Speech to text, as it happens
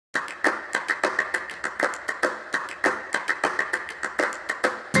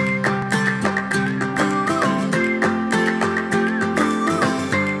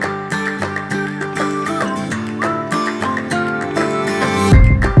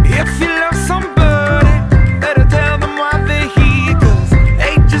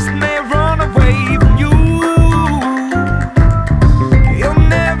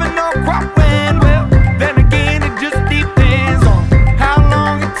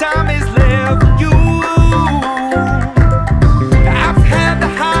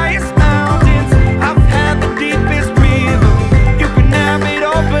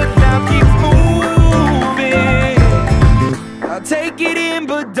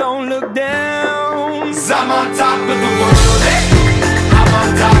don't look down. 'Cause I'm on top of the world, eh? I'm on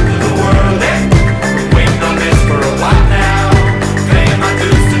top of the world, eh? Been waiting on this for a while now, paying my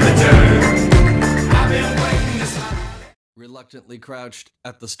dues to the dirt. I've been waiting this long. Reluctantly crouched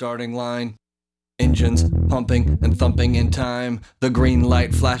at the starting line, engines pumping and thumping in time. The green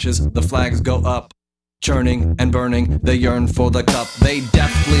light flashes, the flags go up. Churning and burning, they yearn for the cup. They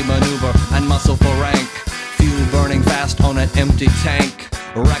deftly maneuver and muscle for rank. Fuel burning fast on an empty tank.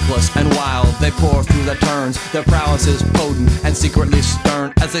 Reckless and wild, they pour through the turns. Their prowess is potent and secretly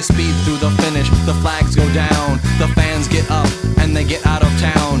stern. As they speed through the finish, the flags go down. The fans get up and they get out of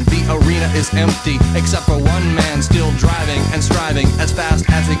town. The arena is empty, except for one man still driving and striving as fast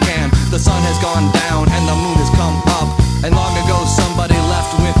as he can. The sun has gone down and the moon has come up. And long ago somebody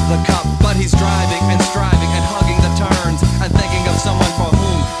left with the cup. But he's driving and striving and hugging the turns and thinking of someone for